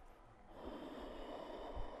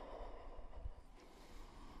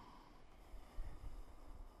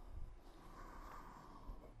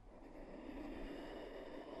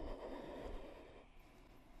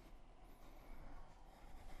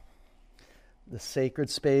 The sacred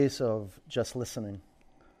space of just listening.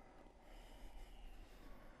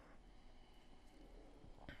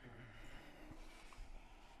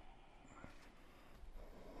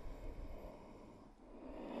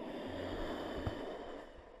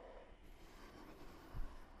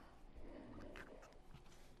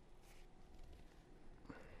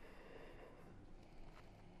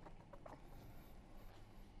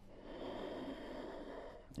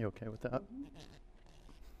 You okay with that?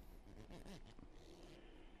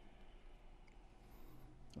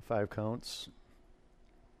 5 counts.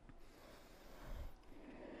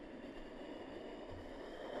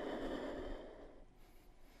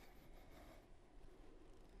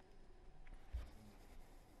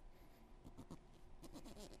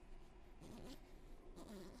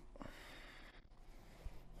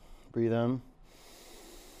 Breathe in.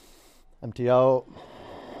 Empty out.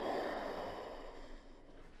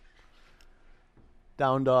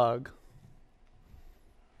 Down dog.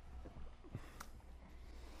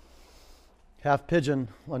 Half pigeon.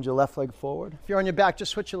 Lunge your left leg forward. If you're on your back,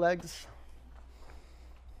 just switch your legs.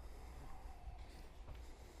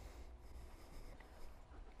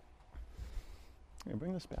 Here,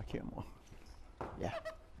 bring this back here more. Yeah.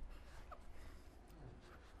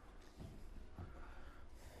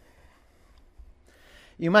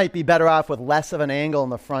 You might be better off with less of an angle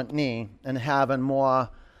in the front knee and having more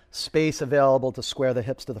space available to square the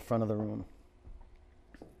hips to the front of the room.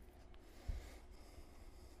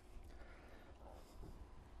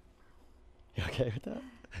 You okay with that?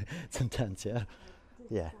 It's intense, yeah?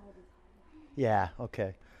 Yeah. Yeah,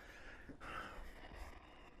 okay.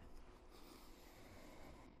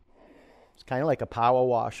 It's kind of like a power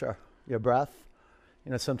washer, your breath.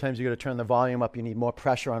 You know, sometimes you got to turn the volume up. You need more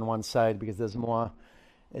pressure on one side because there's more.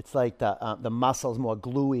 It's like the muscle's more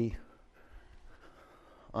gluey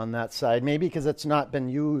on that side. Maybe because it's not been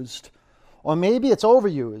used. Or maybe it's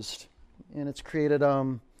overused. And it's created, I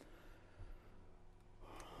don't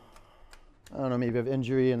know, maybe of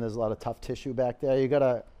injury and there's a lot of tough tissue back there. You got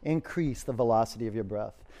to increase the velocity of your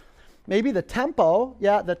breath. Maybe the tempo,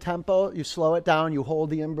 you slow it down. You hold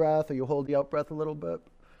the in-breath or you hold the out-breath a little bit.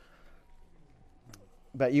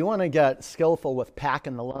 But you want to get skillful with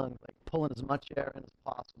packing the lungs, like pulling as much air in as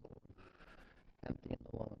possible, emptying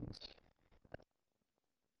the lungs.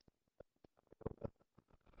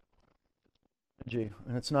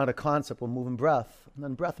 And it's not a concept. We're moving breath, and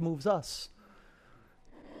then breath moves us.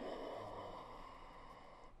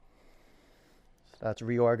 Starts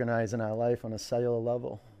reorganizing our life on a cellular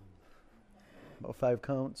level. About 5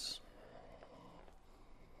 counts.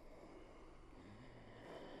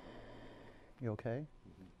 You okay?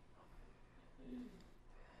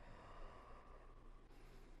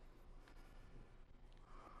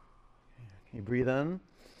 You breathe in,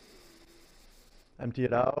 empty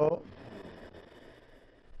it out,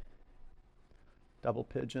 double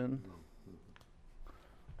pigeon.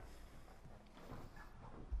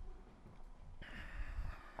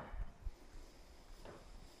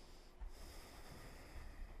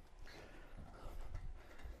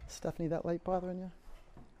 Stephanie, that light bothering you?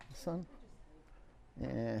 The sun?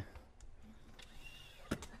 Yeah.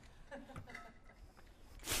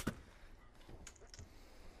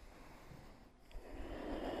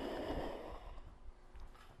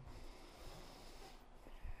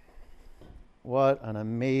 What an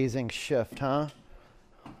amazing shift, huh?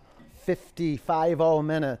 50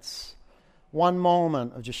 minutes. One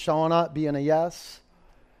moment of just showing up, being a yes.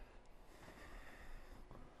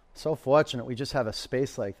 So fortunate we just have a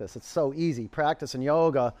space like this. It's so easy. Practicing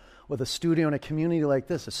yoga with a studio and a community like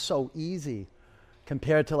this is so easy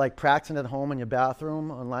compared to like practicing at home in your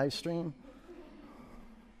bathroom on live stream.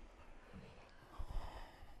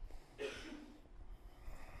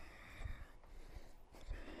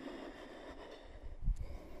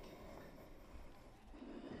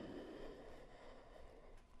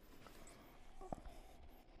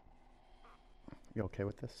 You okay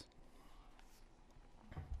with this?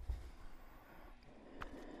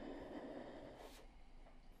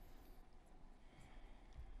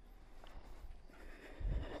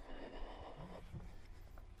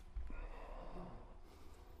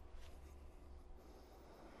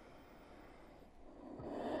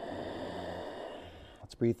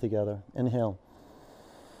 Let's breathe together. Inhale.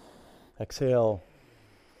 Exhale.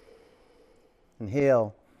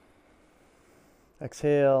 Inhale.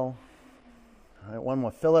 Exhale. All right, one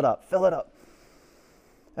more. Fill it up. Fill it up.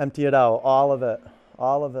 Empty it out. All of it.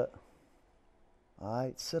 All of it. All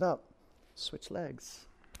right, sit up. Switch legs.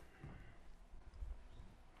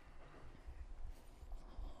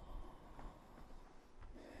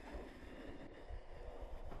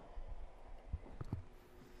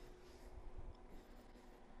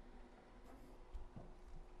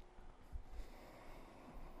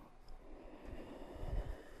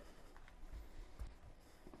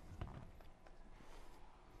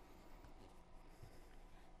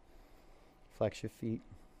 Flex your feet.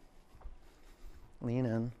 Lean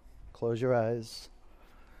in. Close your eyes.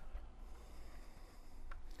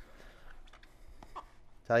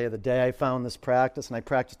 Tell you, the day I found this practice, and I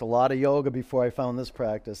practiced a lot of yoga before I found this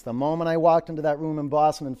practice, the moment I walked into that room in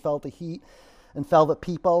Boston and felt the heat and felt the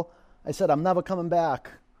people, I said, I'm never coming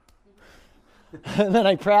back. And then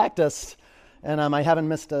I practiced, and I haven't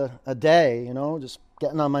missed a day, just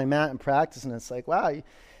getting on my mat and practicing. It's like, wow,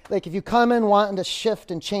 like if you come in wanting to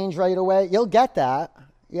shift and change right away, you'll get that.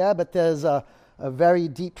 Yeah, but there's a very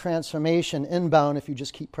deep transformation inbound if you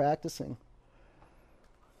just keep practicing.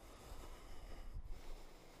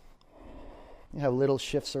 You have little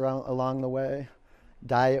shifts along the way.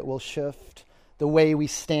 Diet will shift. The way we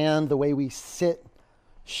stand, the way we sit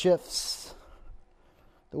shifts.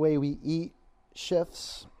 The way we eat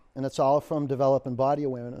shifts. And it's all from developing body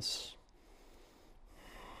awareness.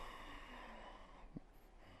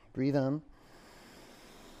 Breathe in.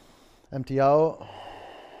 Empty out.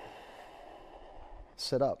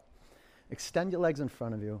 Sit up. Extend your legs in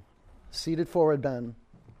front of you. Seated forward bend.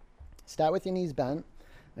 Start with your knees bent.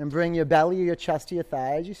 And bring your belly or your chest to your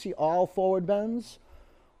thighs. You see all forward bends?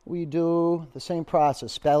 We do the same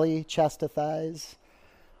process. Belly, chest to thighs.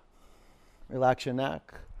 Relax your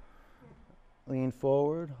neck. Lean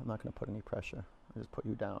forward. I'm not going to put any pressure. I'll just put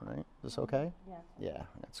you down, right? Is this okay? Yeah. Yeah,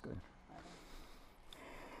 that's good.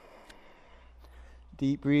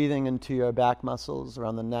 Deep breathing into your back muscles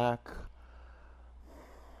around the neck.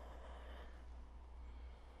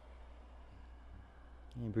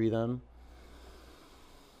 You breathe in.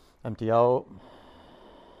 Empty out.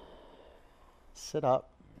 Sit up.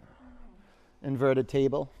 Inverted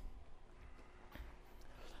table.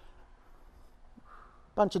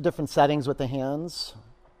 Bunch of different settings with the hands.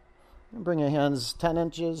 Bring your hands 10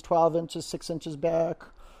 inches, 12 inches, 6 inches back.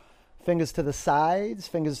 Fingers to the sides,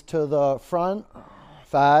 fingers to the front.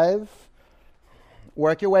 5.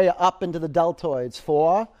 Work your way up into the deltoids.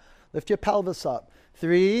 4. Lift your pelvis up.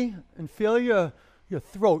 3. And feel your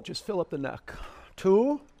throat just fill up the neck.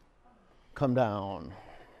 2. Come down.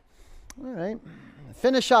 All right.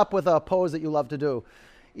 Finish up with a pose that you love to do.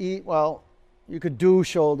 You could do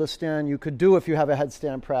shoulder stand. You could do, if you have a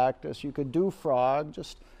headstand practice, you could do frog.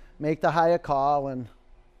 Just make the higher call and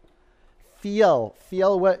feel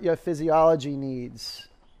what your physiology needs.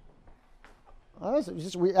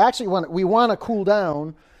 We actually want to cool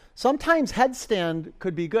down. Sometimes headstand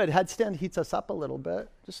could be good. Headstand heats us up a little bit.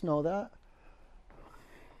 Just know that.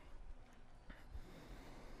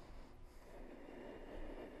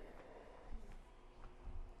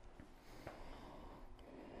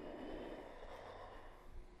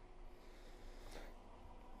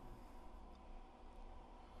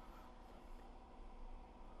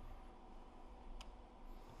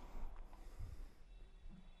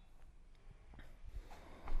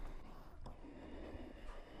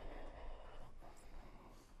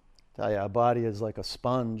 Tell you, our body is like a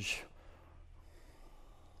sponge.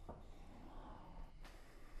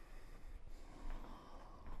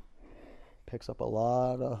 Picks up a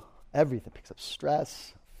lot of everything. Picks up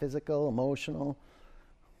stress, physical, emotional,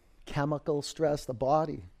 chemical stress, the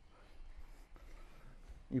body.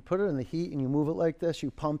 You put it in the heat and you move it like this, you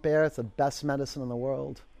pump air, it's the best medicine in the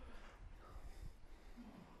world.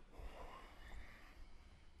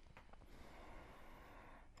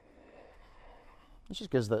 It just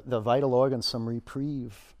gives the vital organs some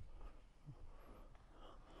reprieve.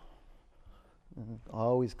 And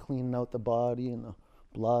always cleaning out the body and the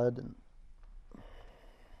blood.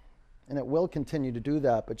 And it will continue to do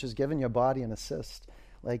that, but just giving your body an assist.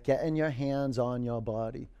 Like getting your hands on your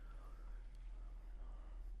body.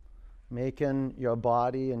 Making your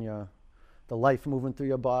body and the life moving through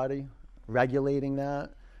your body, regulating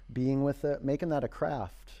that, being with it, making that a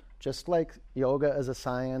craft. Just like yoga as a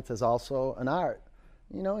science is also an art.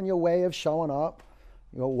 In your way of showing up,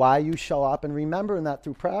 why you show up, and remembering that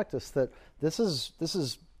through practice, that this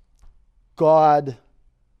is God,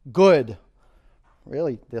 good,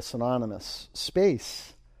 really, they're synonymous,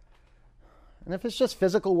 space. And if it's just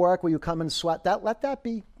physical work where you come and sweat, let that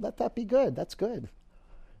be good. That's good.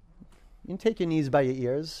 You can take your knees by your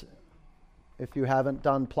ears. If you haven't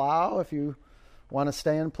done plow, if you want to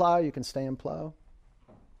stay in plow, you can stay in plow.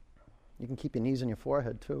 You can keep your knees on your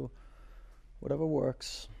forehead too. Whatever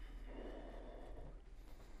works.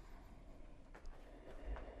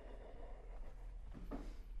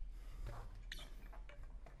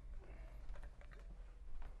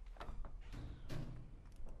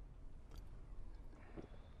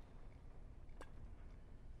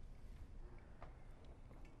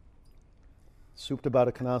 Supta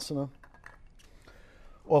Baddha Konasana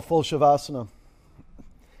or full Shavasana.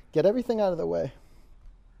 Get everything out of the way.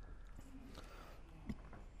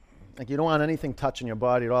 Like you don't want anything touching your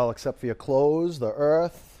body at all except for your clothes, the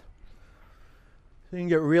earth. So you can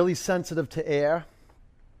get really sensitive to air.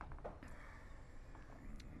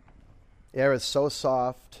 Air is so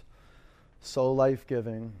soft, so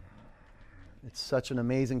life-giving. It's such an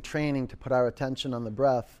amazing training to put our attention on the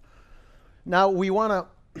breath. Now we want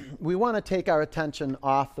to take our attention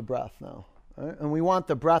off the breath now. Right? And we want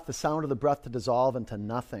the breath, the sound of the breath, to dissolve into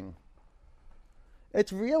nothing.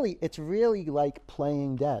 It's really like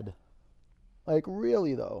playing dead. Like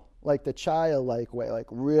really though. Like the childlike way. Like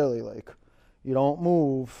really, like you don't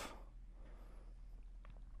move.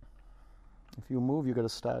 If you move, you got to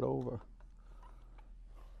start over.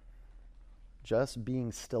 Just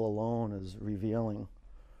being still alone is revealing.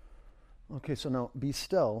 Okay, so now be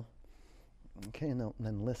still. Okay, and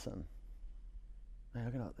then listen. I'm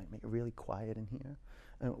going to make it really quiet in here.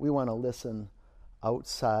 And we want to listen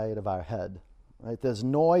outside of our head. Right? There's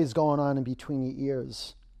noise going on in between your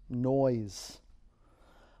ears. Noise.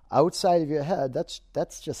 Outside of your head,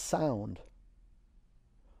 that's just sound.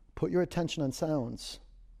 Put your attention on sounds.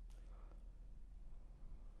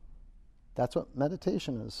 That's what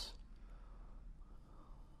meditation is.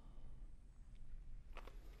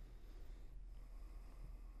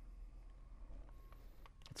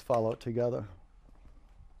 Let's follow it together.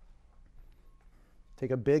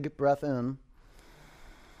 Take a big breath in.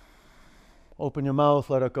 Open your mouth,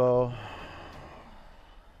 let it go.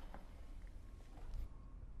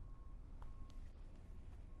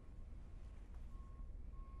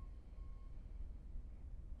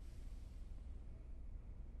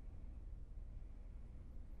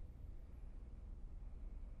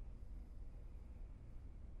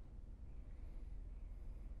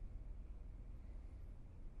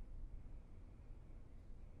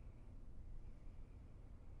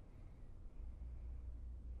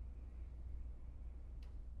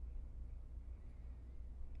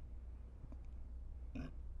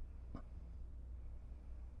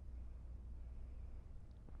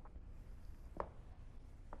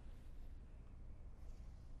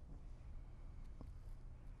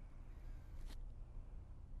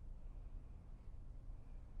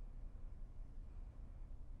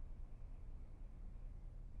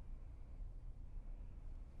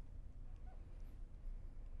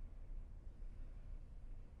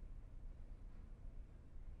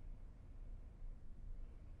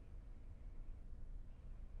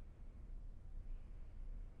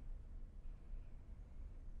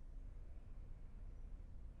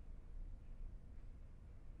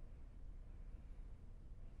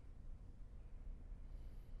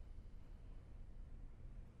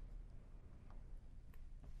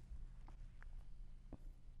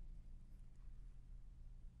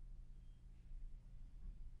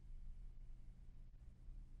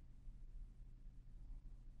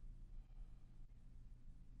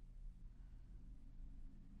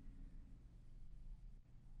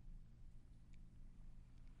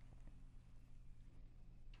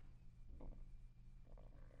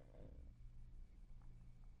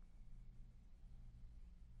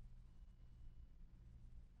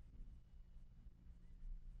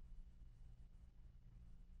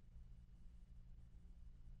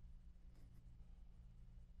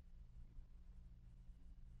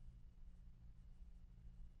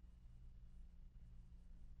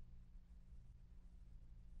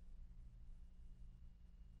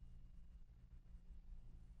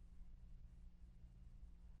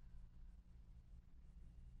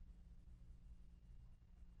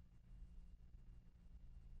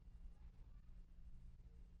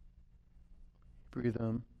 Breathe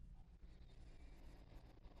in.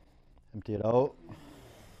 Empty it out.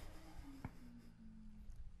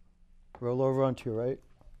 Roll over onto your right.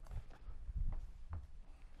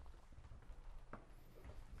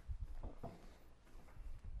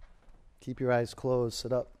 Keep your eyes closed.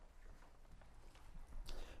 Sit up.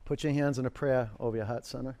 Put your hands in a prayer over your heart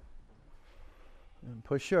center. And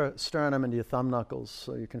push your sternum into your thumb knuckles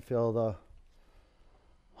so you can feel the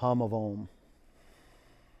hum of Om.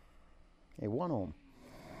 A one Om.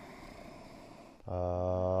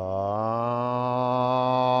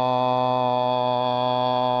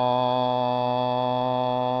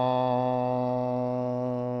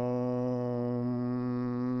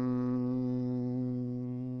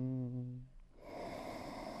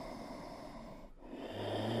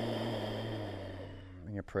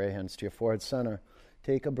 Bring your prayer hands to your forehead center.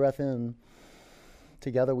 Take a breath in.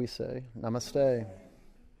 Together we say, Namaste.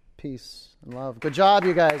 Peace and love. Good job,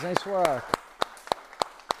 you guys. Nice work.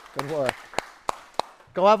 Good work.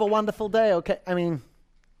 Go have a wonderful day, okay? I mean,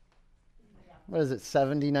 what is it,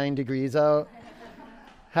 79 degrees out?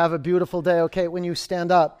 Have a beautiful day, okay? When you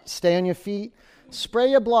stand up, stay on your feet.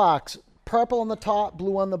 Spray your blocks. Purple on the top,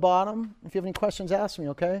 blue on the bottom. If you have any questions, ask me,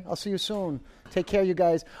 okay? I'll see you soon. Take care, you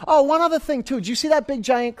guys. Oh, one other thing, too. Did you see that big,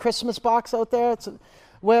 giant Christmas box out there?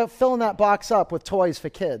 We're filling that box up with toys for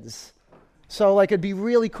kids. So, like, it'd be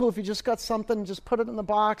really cool if you just got something, just put it in the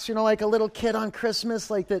box, you know, like a little kid on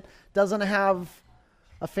Christmas, like, that doesn't have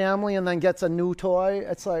a family and then gets a new toy.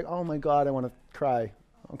 It's like, oh, my God, I want to cry.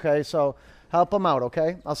 Okay, so help them out,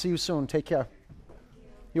 okay? I'll see you soon. Take care.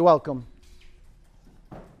 You're welcome.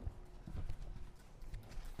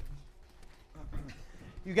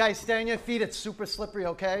 You guys stay on your feet. It's super slippery,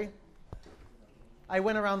 okay? I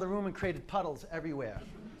went around the room and created puddles everywhere.